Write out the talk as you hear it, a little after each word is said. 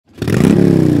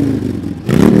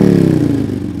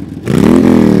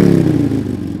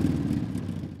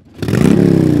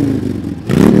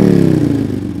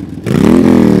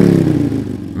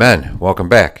Men, welcome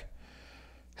back.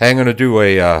 Hey, I'm going to do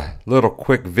a little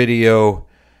quick video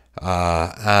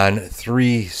on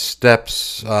 3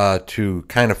 steps to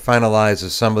kind of finalize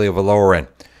assembly of a lower end.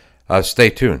 Stay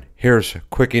tuned. Here's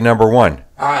quickie number 1.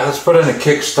 Alright, let's put in a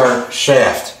kickstart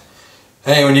shaft.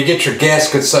 Hey, when you get your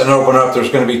gasket set and open up,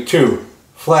 there's going to be 2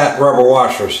 flat rubber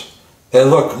washers. They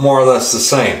look more or less the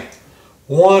same.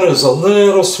 One is a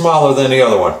little smaller than the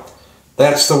other one.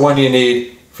 That's the one you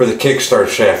need for the kickstart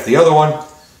shaft. The other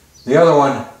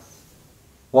one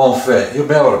won't fit. You'll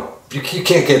be able to, you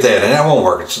can't get that, and that won't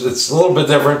work. It's a little bit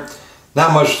different,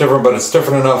 not much different, but it's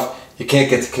different enough you can't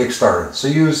get the kickstarter. So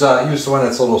use the one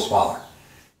that's a little smaller.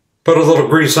 Put a little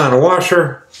grease on the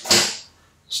washer,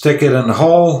 stick it in the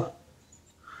hole,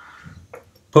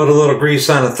 put a little grease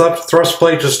on the thrust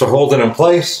plate just to hold it in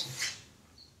place.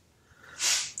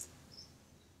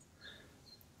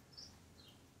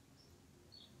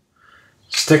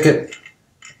 Stick it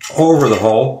over the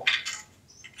hole.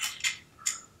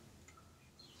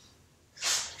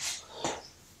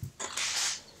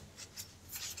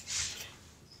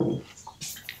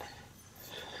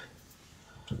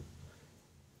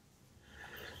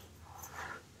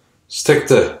 Stick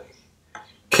the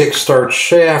kickstart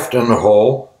shaft in the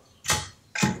hole.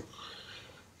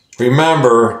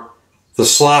 Remember, the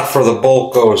slot for the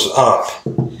bolt goes up.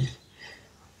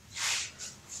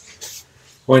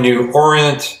 When you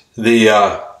orient the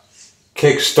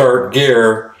kickstart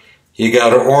gear, you got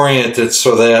to orient it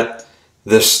so that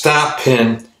the stop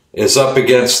pin is up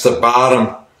against the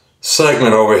bottom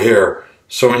segment over here.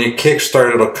 So when you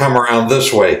kickstart, it'll come around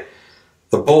this way.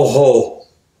 The bolt hole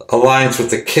aligns with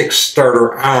the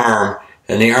kickstarter arm,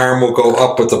 and the arm will go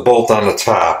up with the bolt on the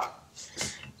top.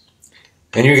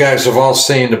 And you guys have all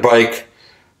seen the bike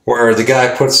where the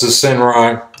guy puts this in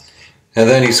wrong, and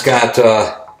then he's got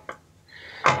a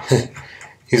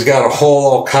hole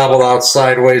all cobbled out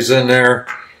sideways in there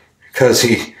because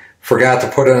he forgot to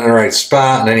put it in the right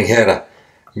spot, and then he had to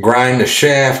grind the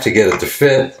shaft to get it to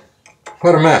fit.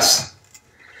 What a mess.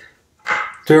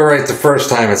 Do it right the first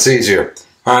time, it's easier.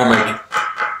 Alright, my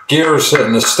gear is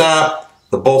setting to stop,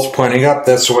 the bolt's pointing up,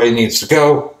 that's the way it needs to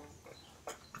go.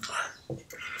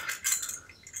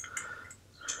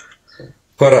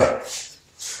 Put a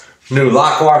new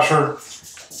lock washer.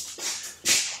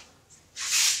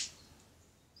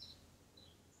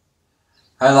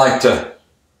 I like to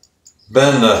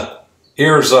bend the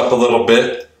ears up a little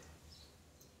bit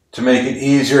to make it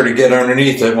easier to get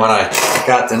underneath it when I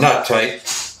got the nut tight.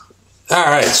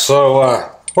 Alright,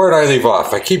 so where did I leave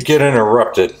off? I keep getting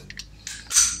interrupted.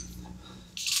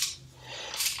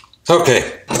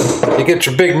 Okay, you get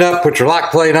your big nut, put your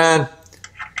lock plate on.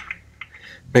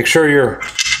 Make sure your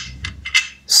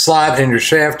slot in your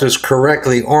shaft is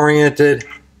correctly oriented.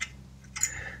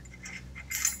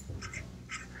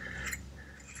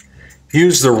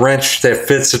 Use the wrench that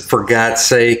fits it, for God's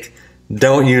sake.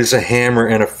 Don't use a hammer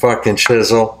and a fucking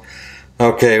chisel.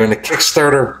 Okay, when the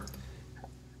Kickstarter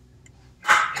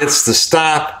hits the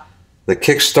stop, the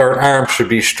kickstart arm should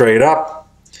be straight up.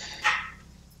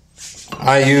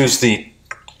 I use the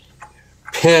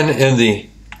pin in the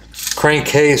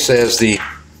crankcase as the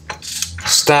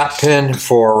stop pin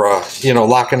for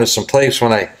locking this in place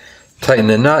when I tighten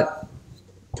the nut.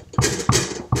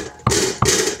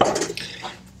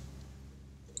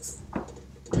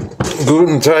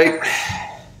 Gluten tight.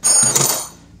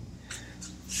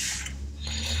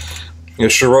 You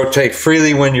should rotate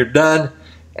freely when you're done.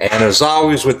 And as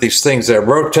always with these things that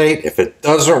rotate, if it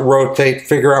doesn't rotate,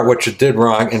 figure out what you did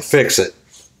wrong and fix it.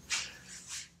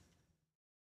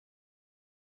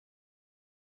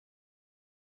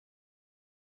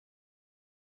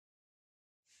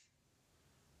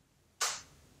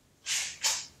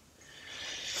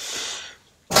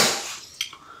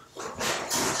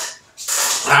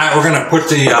 Alright, we're going to put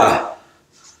the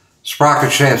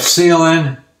sprocket shaft seal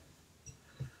in.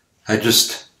 I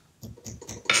just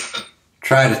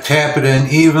try to tap it in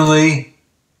evenly.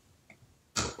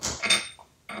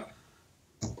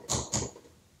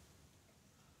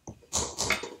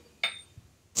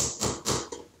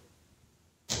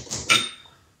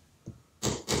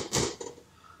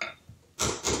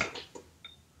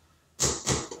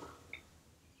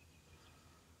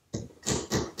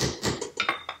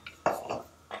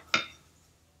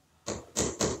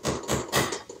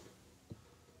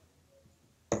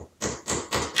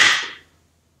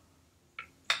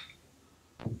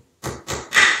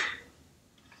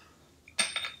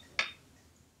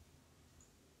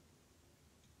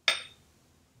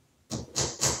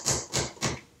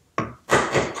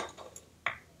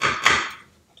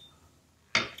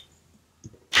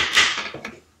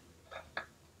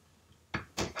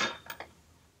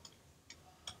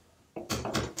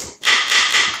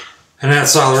 And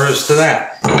that's all there is to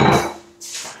that.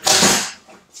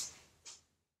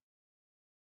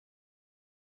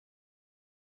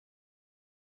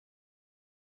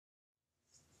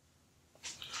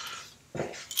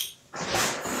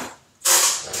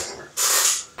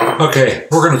 Okay,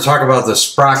 we're going to talk about the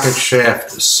sprocket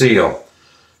shaft seal.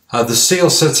 The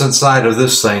seal sits inside of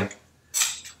this thing.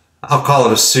 I'll call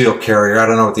it a seal carrier. I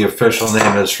don't know what the official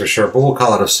name is for sure, but we'll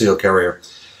call it a seal carrier.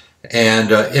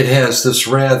 And it has this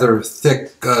rather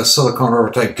thick silicone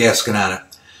rubber type gasket on it.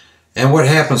 And what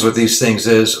happens with these things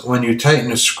is when you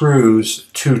tighten the screws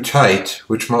too tight,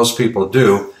 which most people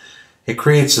do, it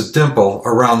creates a dimple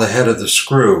around the head of the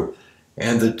screw.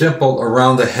 And the dimple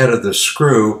around the head of the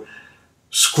screw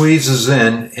squeezes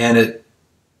in and it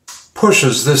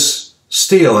pushes this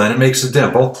steel in. It makes a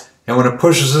dimple. And when it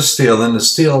pushes the steel in, the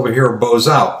steel over here bows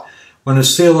out. When the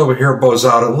steel over here bows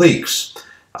out, it leaks.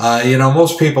 You know,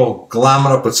 most people glom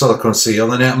it up with silicone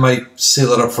seal, and that might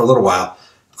seal it up for a little while.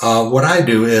 What I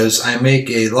do is I make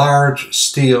a large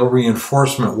steel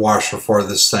reinforcement washer for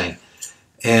this thing.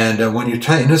 And when you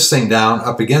tighten this thing down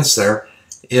up against there,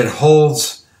 it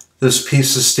holds this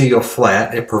piece of steel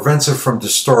flat. It prevents it from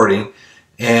distorting,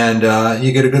 and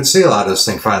you get a good seal out of this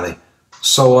thing finally.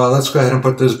 So let's go ahead and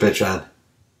put this bitch on.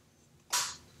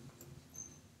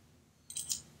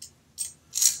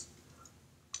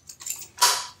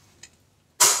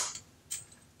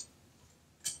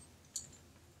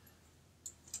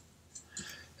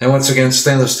 And once again,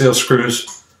 stainless steel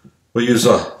screws. We'll use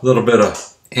a little bit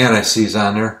of anti-seize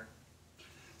on there.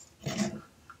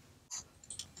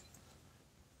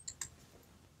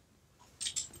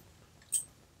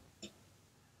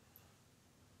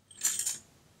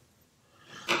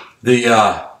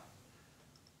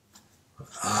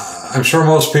 I'm sure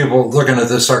most people looking at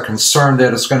this are concerned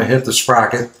that it's going to hit the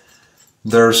sprocket.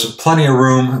 There's plenty of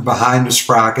room behind the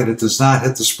sprocket. It does not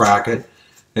hit the sprocket.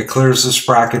 It clears the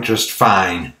sprocket just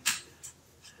fine.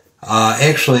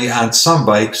 Actually, on some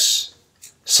bikes,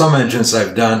 some engines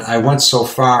I've done, I went so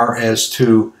far as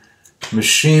to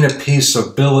machine a piece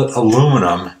of billet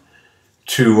aluminum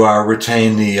to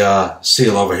retain the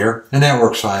seal over here, and that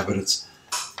works fine. But it's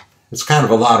kind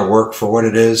of a lot of work for what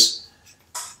it is,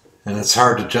 and it's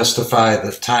hard to justify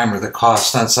the time or the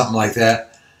cost on something like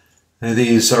that. And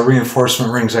these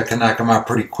reinforcement rings, I can knock them out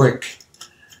pretty quick.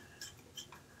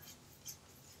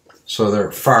 So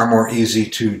they're far more easy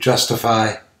to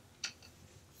justify.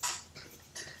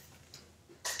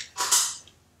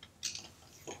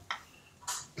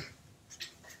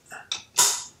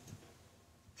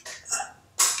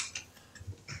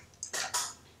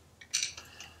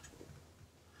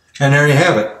 And there you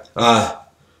have it.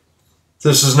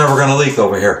 This is never going to leak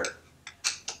over here.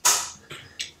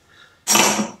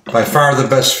 By far the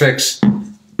best fix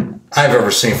I've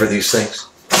ever seen for these things.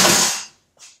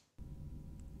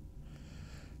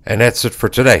 And that's it for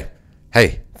today.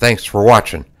 Hey, thanks for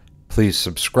watching. Please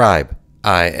subscribe.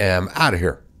 I am out of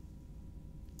here.